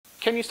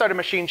Can you start a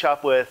machine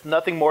shop with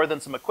nothing more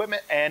than some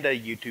equipment and a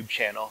YouTube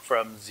channel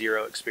from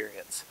zero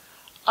experience?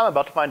 I'm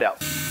about to find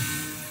out.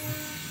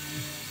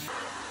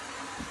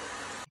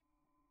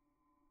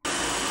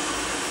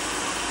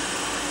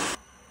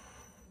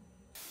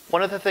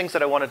 One of the things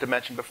that I wanted to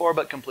mention before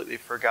but completely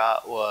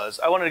forgot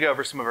was I wanted to go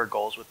over some of our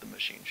goals with the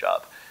machine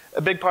shop.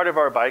 A big part of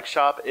our bike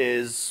shop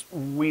is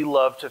we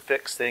love to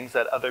fix things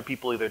that other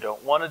people either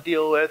don't want to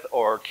deal with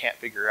or can't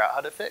figure out how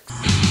to fix.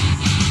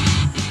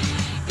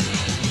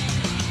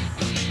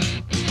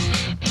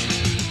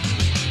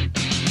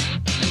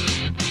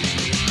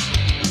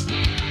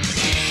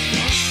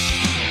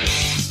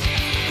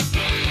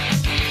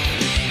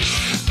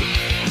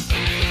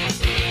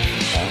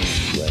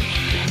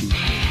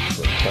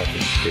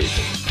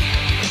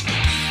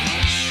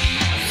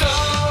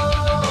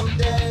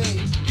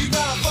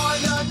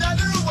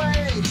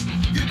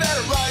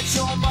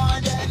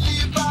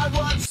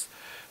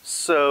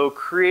 So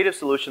creative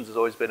solutions has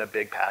always been a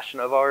big passion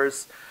of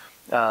ours.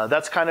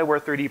 That's kind of where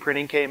 3D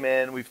printing came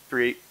in. We've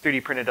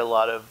 3D printed a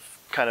lot of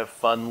kind of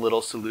fun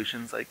little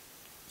solutions, like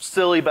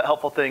silly but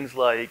helpful things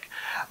like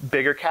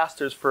bigger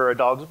casters for a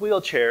dog's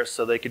wheelchair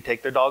so they could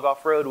take their dog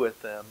off-road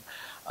with them.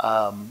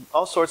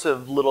 All sorts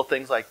of little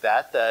things like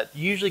that that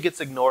usually gets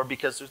ignored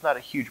because there's not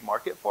a huge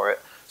market for it.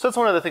 So that's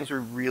one of the things we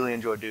really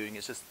enjoy doing,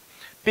 is just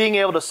being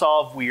able to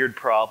solve weird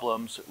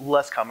problems,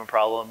 less common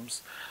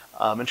problems,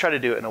 and try to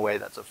do it in a way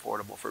that's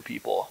affordable for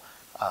people.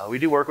 We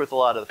do work with a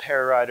lot of the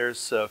para riders,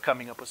 so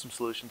coming up with some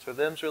solutions for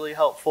them is really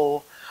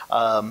helpful.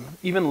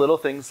 Even little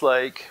things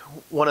like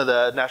one of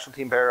the national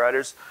team para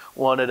riders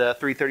wanted a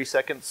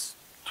 3/32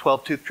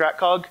 12-tooth track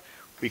cog.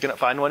 We couldn't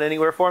find one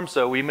anywhere for him,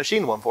 so we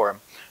machined one for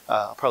him.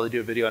 I'll probably do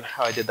a video on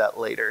how I did that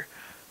later.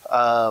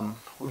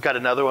 We've got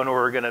another one where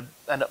we're going to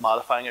end up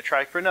modifying a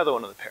trike for another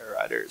one of the para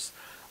riders.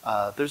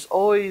 There's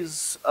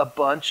always a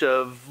bunch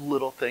of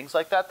little things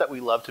like that that we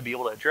love to be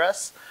able to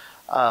address.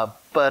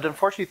 But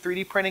unfortunately,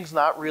 3D printing is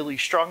not really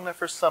strong enough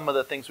for some of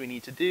the things we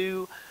need to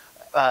do.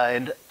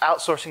 And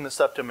outsourcing the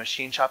stuff to a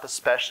machine shop,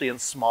 especially in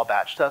small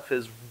batch stuff,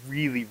 is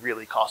really,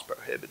 really cost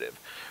prohibitive.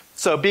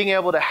 So being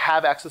able to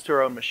have access to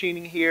our own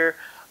machining here,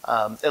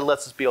 it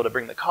lets us be able to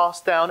bring the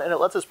cost down, and it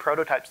lets us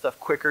prototype stuff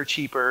quicker,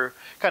 cheaper,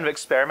 kind of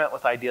experiment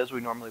with ideas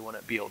we normally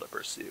wouldn't be able to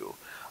pursue.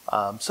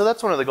 So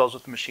that's one of the goals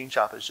with the machine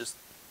shop, is just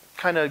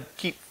kind of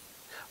keep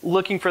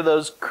looking for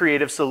those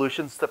creative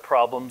solutions to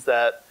problems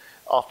that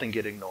often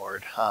get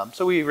ignored.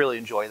 So we really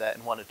enjoy that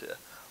and wanted to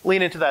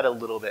lean into that a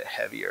little bit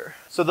heavier.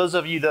 So those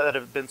of you that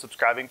have been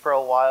subscribing for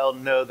a while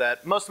know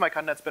that most of my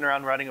content's been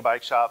around running a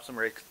bike shop, some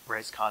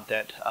race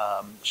content.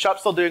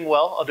 Shop's still doing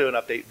well. I'll do an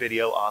update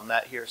video on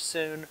that here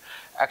soon.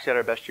 Actually had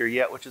our best year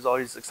yet, which is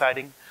always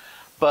exciting.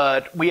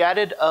 But we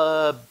added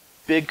a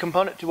big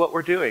component to what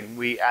we're doing.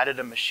 We added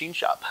a machine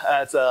shop.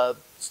 It's a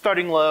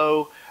starting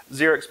low,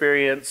 zero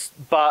experience,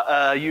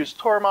 but use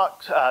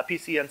Tormach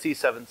PCNC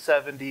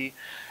 770.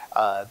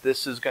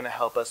 This is going to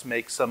help us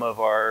make some of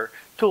our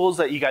tools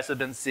that you guys have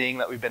been seeing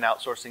that we've been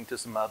outsourcing to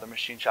some other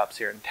machine shops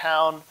here in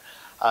town.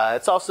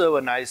 It's also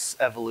a nice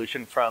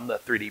evolution from the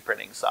 3D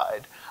printing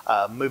side.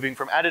 Moving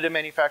from additive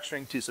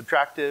manufacturing to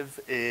subtractive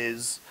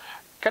is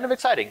kind of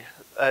exciting.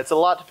 It's a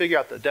lot to figure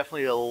out, though.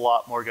 Definitely a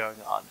lot more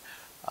going on.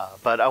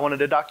 But I wanted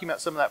to document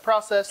some of that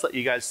process, let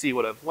you guys see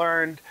what I've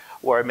learned,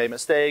 where I made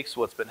mistakes,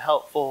 what's been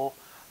helpful.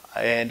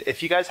 And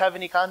if you guys have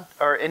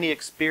any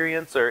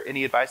experience or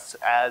any advice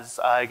as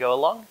I go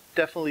along,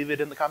 definitely leave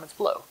it in the comments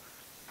below.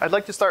 I'd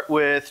like to start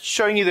with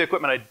showing you the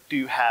equipment I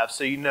do have,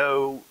 so you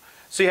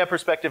have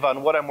perspective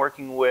on what I'm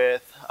working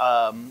with,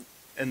 and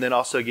then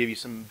also give you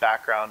some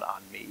background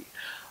on me.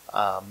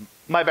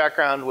 My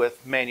background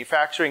with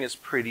manufacturing is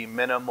pretty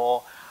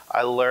minimal.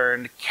 I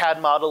learned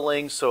CAD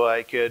modeling so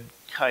I could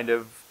kind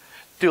of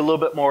do a little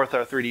bit more with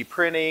our 3D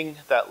printing.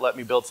 That let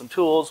me build some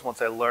tools.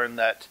 Once I learned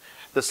that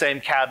the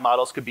same CAD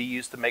models could be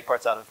used to make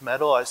parts out of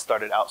metal, I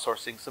started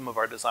outsourcing some of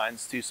our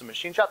designs to some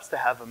machine shops to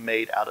have them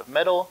made out of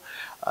metal,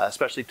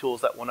 especially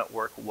tools that wouldn't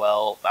work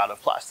well out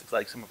of plastics,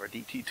 like some of our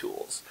DT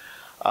tools.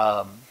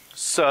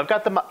 So I've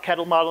got the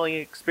CAD modeling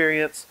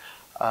experience,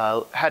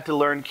 had to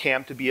learn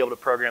CAM to be able to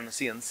program the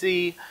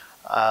CNC,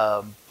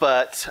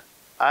 but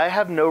I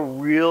have no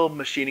real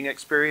machining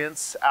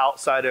experience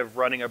outside of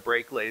running a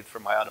brake lathe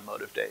from my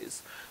automotive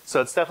days.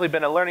 So it's definitely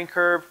been a learning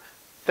curve.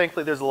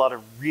 Thankfully, there's a lot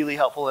of really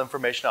helpful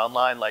information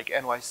online, like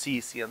NYC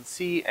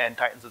CNC and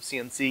Titans of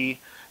CNC.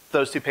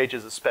 Those two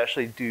pages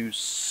especially do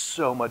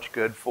so much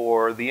good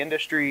for the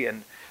industry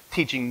and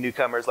teaching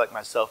newcomers like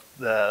myself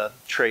the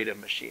trade of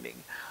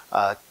machining.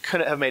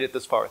 Couldn't have made it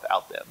this far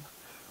without them.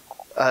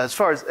 As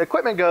far as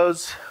equipment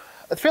goes,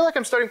 I feel like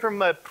I'm starting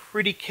from a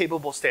pretty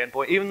capable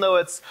standpoint. Even though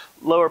it's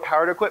lower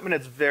powered equipment,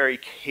 it's very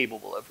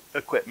capable of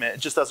equipment. It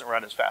just doesn't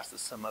run as fast as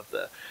some of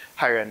the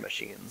higher end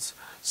machines.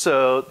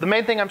 So the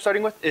main thing I'm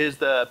starting with is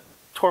the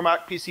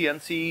Tormach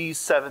PCNC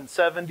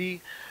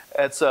 770.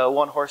 It's a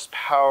 1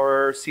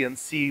 horsepower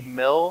CNC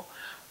mill.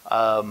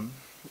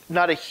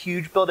 Not a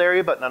huge build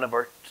area, but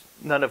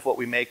none of what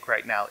we make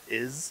right now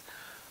is.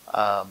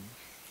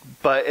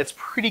 But it's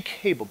pretty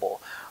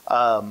capable.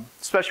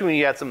 especially when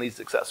you add some of these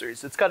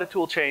accessories. It's got a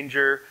tool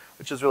changer,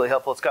 which is really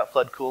helpful. It's got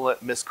flood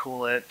coolant, mist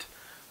coolant.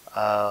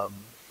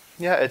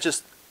 Yeah, it's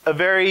just a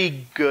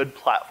very good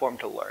platform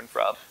to learn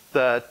from.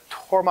 The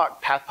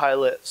Tormach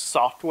PathPilot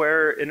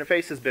software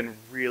interface has been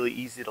really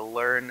easy to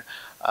learn.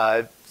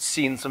 I've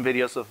seen some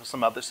videos of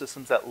some other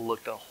systems that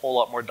looked a whole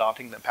lot more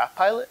daunting than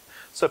PathPilot.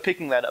 So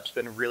picking that up has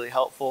been really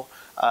helpful.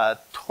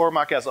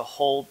 Tormach as a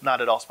whole, not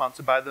at all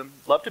sponsored by them.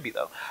 Love to be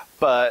though.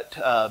 But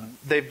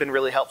they've been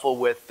really helpful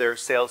with their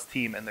sales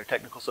team and their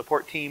technical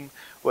support team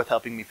with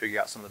helping me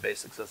figure out some of the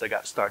basics as I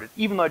got started.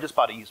 Even though I just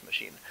bought a used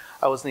machine.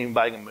 I wasn't even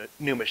buying a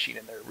new machine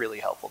and they're really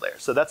helpful there.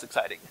 So that's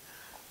exciting.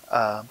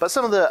 But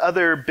some of the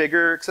other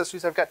bigger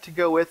accessories I've got to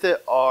go with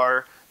it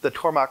are the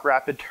Tormach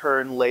Rapid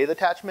Turn lathe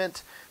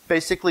attachment.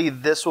 Basically,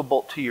 this will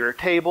bolt to your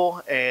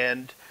table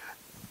and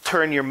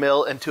turn your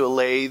mill into a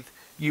lathe.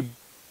 You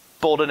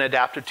bolt an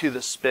adapter to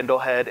the spindle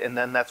head, and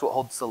then that's what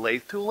holds the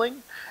lathe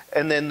tooling.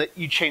 And then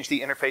you change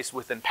the interface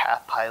within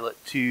PathPilot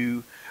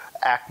to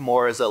act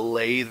more as a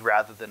lathe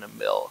rather than a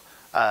mill.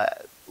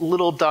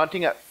 Little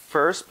daunting at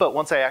first, but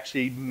once I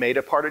actually made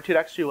a part or two, it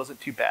actually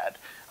wasn't too bad.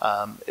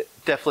 It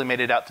definitely made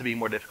it out to be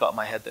more difficult in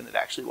my head than it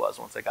actually was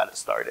once I got it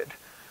started.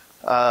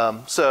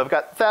 So I've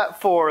got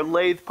that for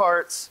lathe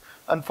parts.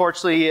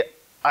 Unfortunately,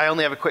 I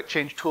only have a quick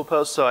change tool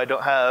post, so I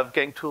don't have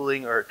gang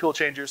tooling or tool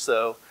changers,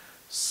 so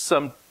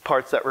some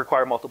parts that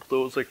require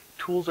multiple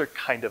tools are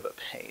kind of a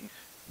pain.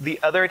 The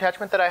other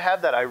attachment that I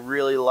have that I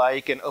really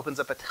like and opens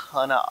up a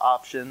ton of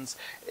options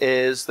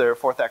is their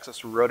 4th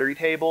axis rotary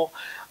table.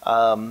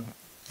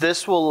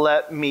 This will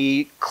let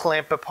me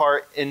clamp a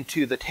part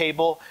into the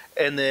table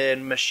and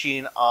then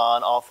machine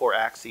on all 4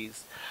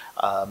 axes.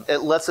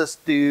 It lets us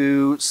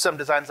do some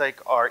designs like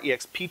our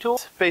EXP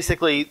tool.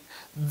 Basically,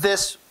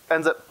 this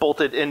ends up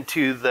bolted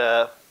into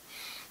the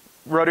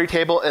rotary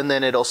table and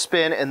then it'll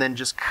spin and then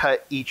just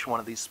cut each one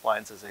of these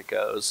splines as it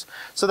goes.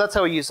 So that's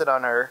how we use it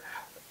on our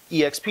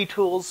EXP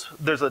tools.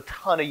 There's a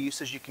ton of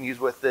uses you can use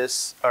with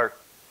this, or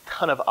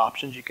ton of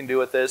options you can do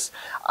with this.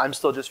 I'm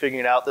still just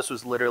figuring it out. This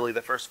was literally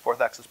the first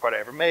 4th axis part I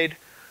ever made.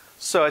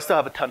 So I still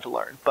have a ton to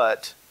learn,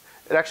 but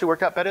it actually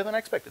worked out better than I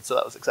expected, so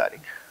that was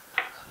exciting.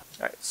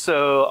 All right,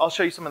 so I'll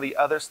show you some of the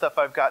other stuff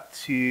I've got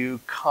to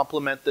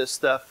complement this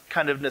stuff,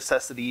 kind of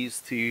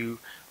necessities to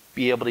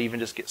be able to even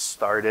just get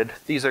started.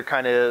 These are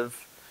kind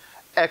of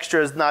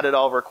extras, not at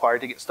all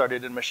required to get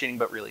started in machining,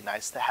 but really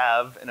nice to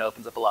have, and it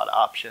opens up a lot of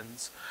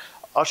options.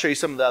 I'll show you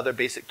some of the other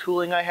basic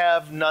tooling I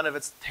have. None of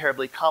it's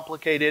terribly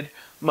complicated.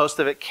 Most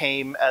of it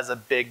came as a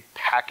big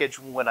package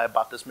when I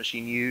bought this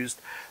machine used.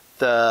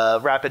 The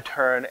rapid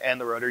turn and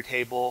the rotary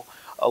table,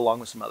 along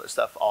with some other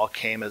stuff, all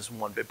came as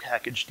one big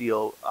package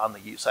deal on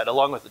the used side,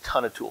 along with a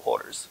ton of tool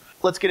holders.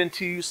 Let's get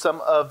into some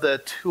of the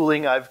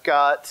tooling I've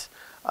got.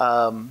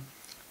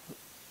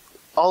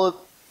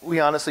 We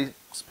honestly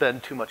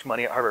spend too much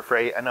money at Harbor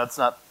Freight. I know it's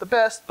not the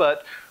best,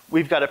 but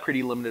we've got a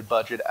pretty limited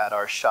budget at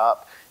our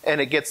shop, and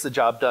it gets the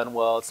job done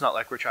well. It's not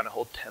like we're trying to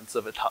hold tenths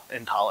of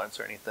intolerance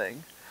or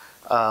anything.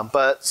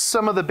 But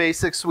some of the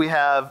basics we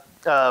have,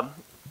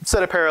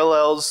 set of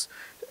parallels.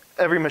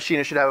 Every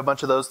machinist should have a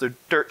bunch of those. They're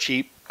dirt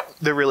cheap.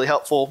 They're really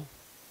helpful.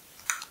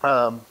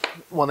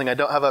 One thing I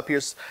don't have up here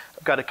is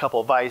I've got a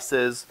couple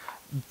vices.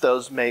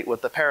 Those mate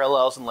with the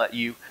parallels and let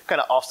you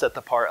kind of offset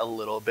the part a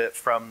little bit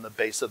from the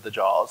base of the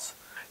jaws.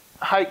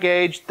 Height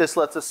gauge, this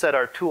lets us set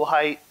our tool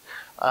height.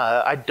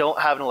 I don't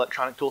have an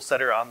electronic tool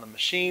setter on the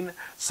machine,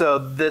 so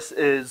this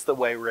is the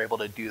way we're able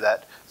to do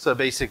that. So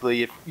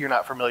basically, if you're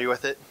not familiar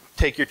with it,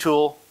 take your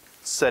tool,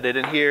 set it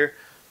in here,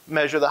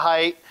 measure the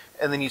height,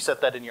 and then you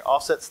set that in your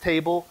offsets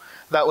table.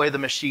 That way the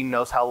machine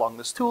knows how long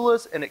this tool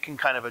is, and it can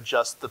kind of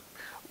adjust the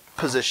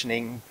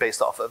positioning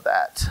based off of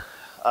that.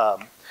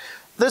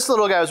 This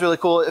little guy was really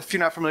cool. If you're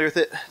not familiar with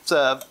it, it's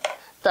a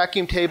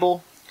vacuum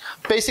table.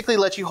 Basically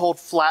lets you hold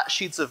flat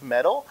sheets of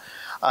metal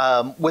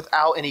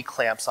without any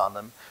clamps on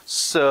them.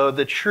 So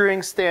the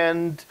truing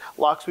stand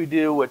locks we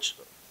do, which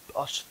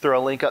I'll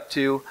throw a link up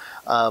to,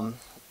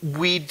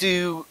 we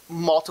do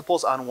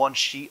multiples on one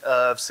sheet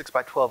of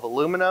 6x12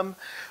 aluminum,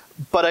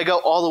 but I go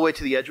all the way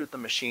to the edge with the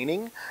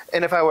machining.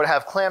 And if I were to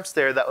have clamps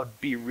there, that would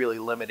be really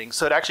limiting.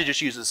 So it actually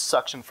just uses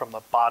suction from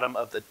the bottom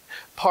of the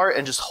part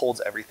and just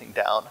holds everything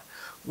down.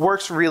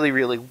 Works really,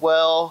 really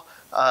well.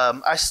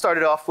 I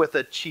started off with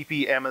a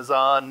cheapy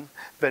Amazon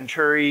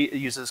Venturi. It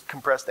uses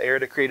compressed air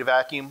to create a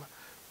vacuum.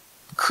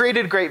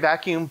 Created a great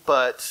vacuum,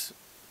 but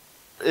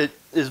it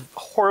is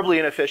horribly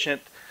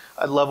inefficient.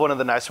 I love one of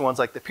the nicer ones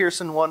like the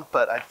Pearson one,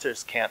 but I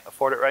just can't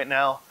afford it right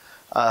now.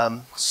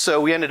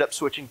 So we ended up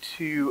switching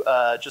to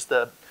just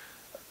a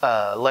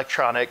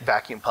electronic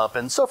vacuum pump,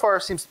 and so far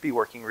it seems to be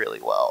working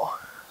really well.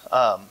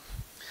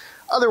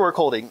 Other work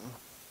holding.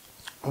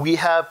 We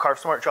have Carve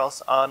Smart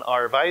jaws on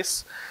our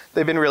vise.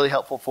 They've been really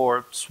helpful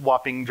for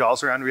swapping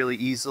jaws around really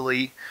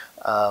easily.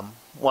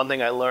 One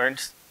thing I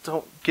learned,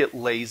 don't get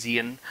lazy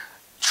and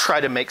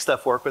try to make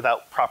stuff work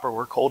without proper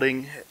work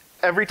holding.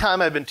 Every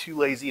time I've been too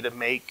lazy to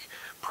make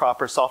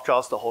proper soft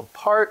jaws to hold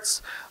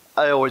parts,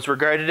 I always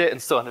regretted it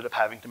and still ended up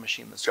having to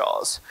machine the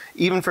jaws.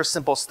 Even for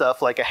simple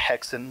stuff like a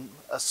hex and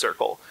a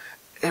circle,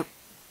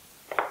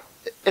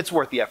 it's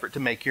worth the effort to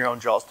make your own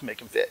jaws to make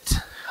them fit.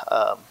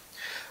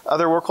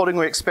 Other work holding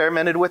we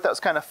experimented with that was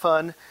kind of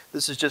fun.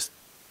 This is just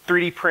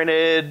 3D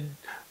printed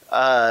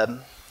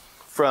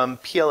from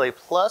PLA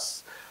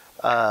Plus,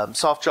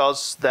 soft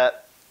jaws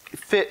that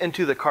fit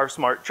into the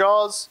CarveSmart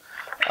jaws.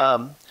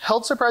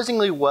 Held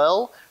surprisingly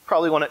well.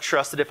 Probably wouldn't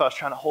trust it if I was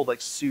trying to hold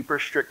like super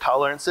strict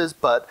tolerances,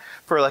 but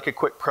for like a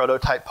quick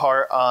prototype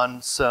part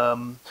on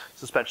some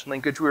suspension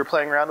linkage we were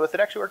playing around with, it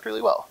actually worked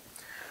really well.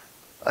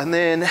 And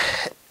then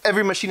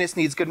every machinist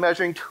needs good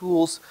measuring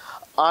tools.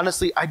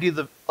 Honestly, I do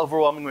the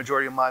overwhelming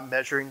majority of my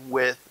measuring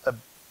with a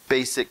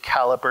basic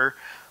caliper.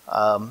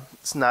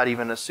 It's not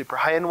even a super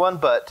high-end one,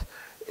 but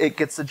it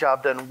gets the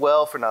job done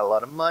well for not a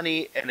lot of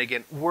money. And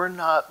again, we're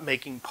not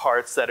making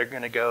parts that are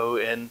going to go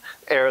in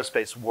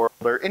aerospace world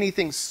or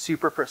anything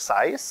super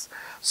precise.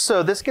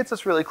 So this gets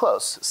us really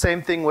close.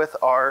 Same thing with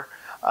our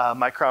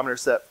micrometer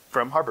set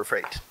from Harbor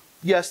Freight.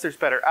 Yes, there's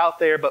better out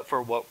there, but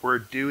for what we're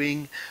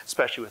doing,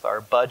 especially with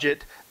our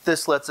budget,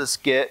 this lets us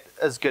get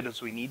as good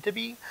as we need to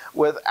be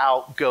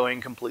without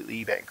going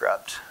completely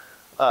bankrupt.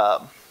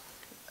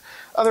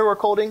 Other work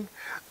holding,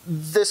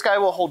 this guy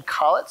will hold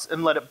collets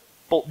and let it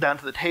bolt down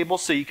to the table,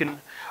 so you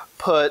can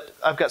put,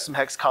 I've got some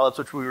hex collets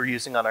which we were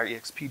using on our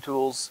EXP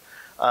tools.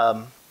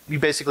 You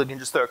basically can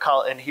just throw a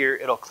collet in here,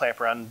 it'll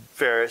clamp around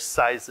various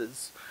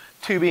sizes.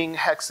 Tubing,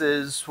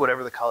 hexes,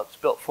 whatever the collet's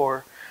built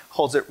for.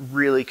 Holds it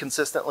really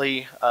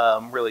consistently,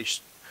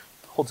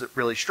 holds it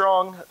really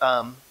strong.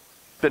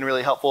 Been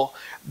really helpful.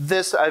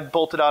 This I've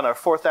bolted on our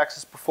 4th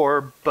axis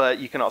before, but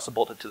you can also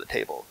bolt it to the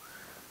table.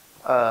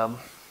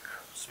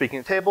 Speaking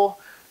of table,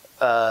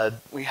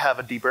 we have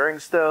a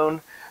deburring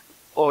stone.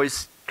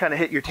 Always kind of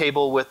hit your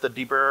table with the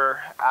deburrer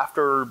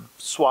after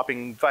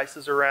swapping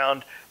vices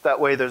around. That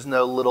way there's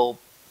no little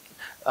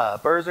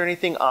burrs or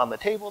anything on the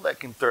table that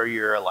can throw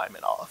your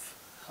alignment off.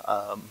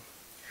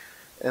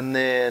 And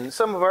then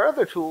some of our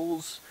other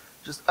tools,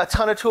 just a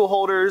ton of tool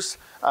holders.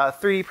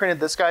 3D printed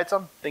this guy. It's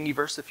on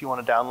Thingiverse if you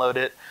want to download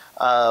it.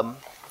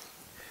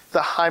 The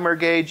Heimer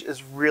gauge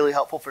is really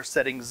helpful for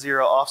setting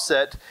 0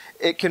 offset.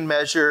 It can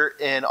measure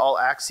in all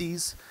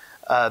axes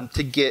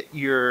to get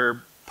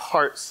your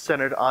part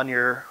centered on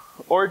your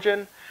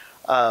origin.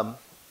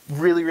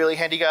 Really, really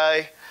handy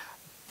guy.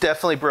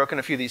 Definitely broken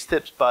a few of these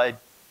tips by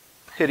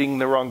hitting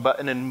the wrong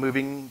button and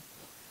moving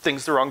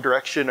things the wrong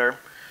direction, or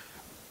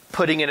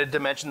putting in a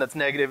dimension that's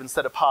negative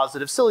instead of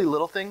positive. Silly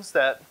little things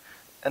that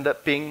end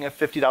up being a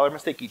 $50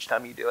 mistake each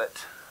time you do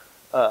it.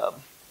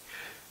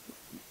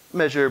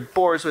 Measure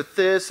bores with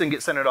this and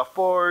get centered off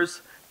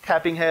bores,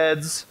 tapping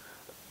heads.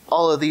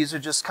 All of these are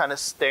just kind of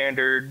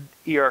standard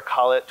ER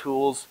collet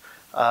tools.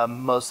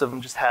 Most of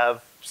them just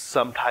have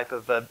some type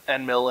of an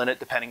end mill in it,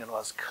 depending on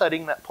what's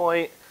cutting that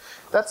point.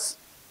 That's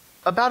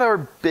about our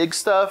big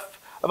stuff.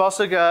 I've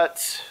also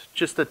got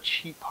just a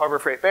cheap Harbor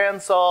Freight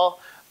bandsaw,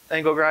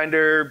 angle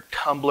grinder,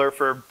 tumbler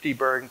for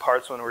deburring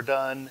parts when we're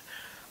done.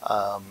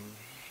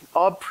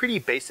 All pretty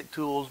basic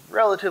tools,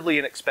 relatively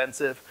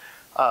inexpensive.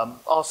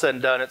 All said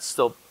and done, it's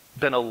still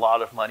been a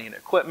lot of money in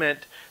equipment.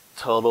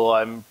 Total,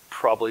 I'm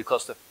probably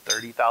close to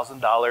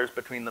 $30,000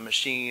 between the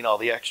machine, all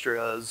the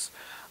extras,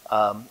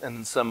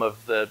 and some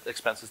of the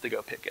expenses to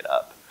go pick it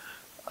up.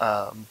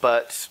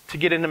 But to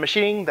get into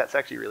machining, that's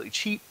actually really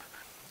cheap.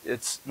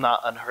 It's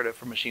not unheard of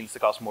for machines to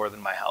cost more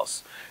than my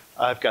house.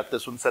 I've got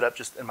this one set up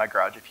just in my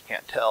garage if you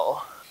can't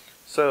tell.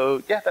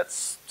 So yeah,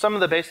 that's some of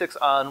the basics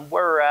on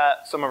where we're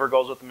at, some of our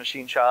goals with the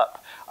machine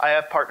shop. I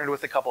have partnered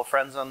with a couple of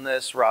friends on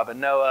this, Rob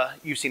and Noah.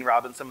 You've seen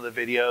Rob in some of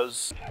the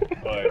videos.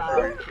 But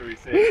should we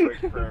say a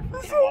quick prayer for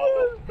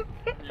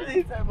the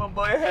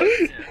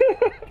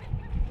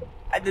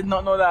I did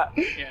not know that.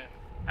 Yeah.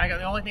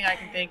 The only thing I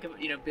can think of,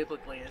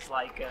 biblically is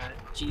like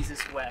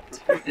Jesus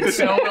wept, and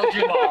so will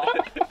Jamal.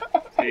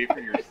 Pay for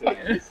your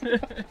sins.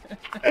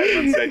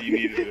 Edmund said you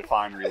needed to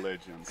find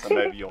religion, so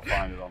maybe you'll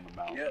find it on the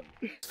mountain.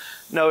 Yep.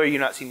 Noah,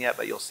 you've not seen yet,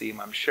 but you'll see him,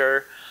 I'm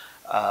sure.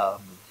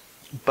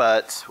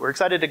 But we're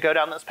excited to go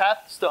down this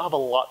path. Still have a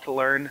lot to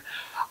learn.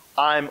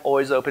 I'm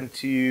always open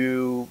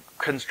to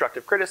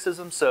constructive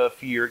criticism, so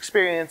if you're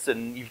experienced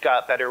and you've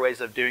got better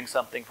ways of doing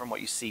something from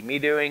what you see me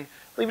doing,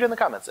 leave it in the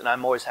comments, and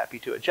I'm always happy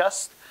to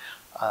adjust.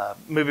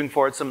 Moving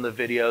forward, some of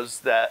the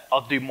videos that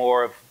I'll do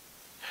more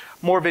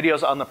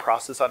videos on the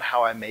process on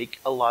how I make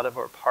a lot of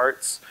our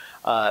parts,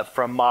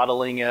 from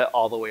modeling it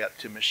all the way up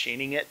to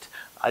machining it.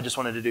 I just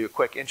wanted to do a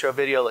quick intro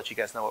video, let you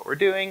guys know what we're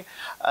doing,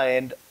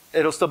 and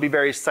it'll still be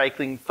very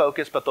cycling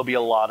focused, but there'll be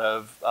a lot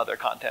of other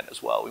content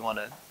as well. We want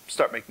to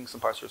start making some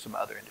parts for some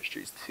other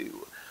industries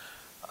too.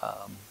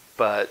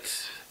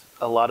 But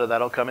a lot of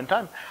that'll come in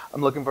time.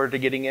 I'm looking forward to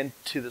getting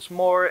into this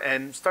more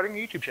and starting a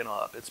YouTube channel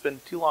up. It's been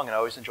too long and I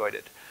always enjoyed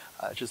it.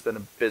 It's just been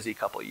a busy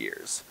couple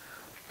years.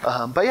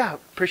 But yeah,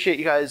 appreciate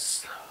you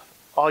guys,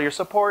 all your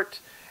support.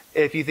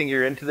 If you think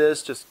you're into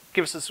this, just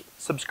give us a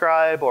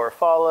subscribe or a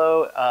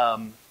follow.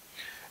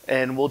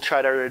 And we'll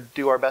try to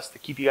do our best to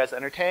keep you guys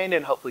entertained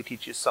and hopefully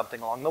teach you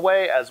something along the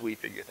way as we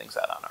figure things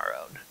out on our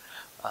own.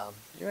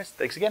 Anyways,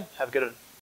 thanks again. Have a good one.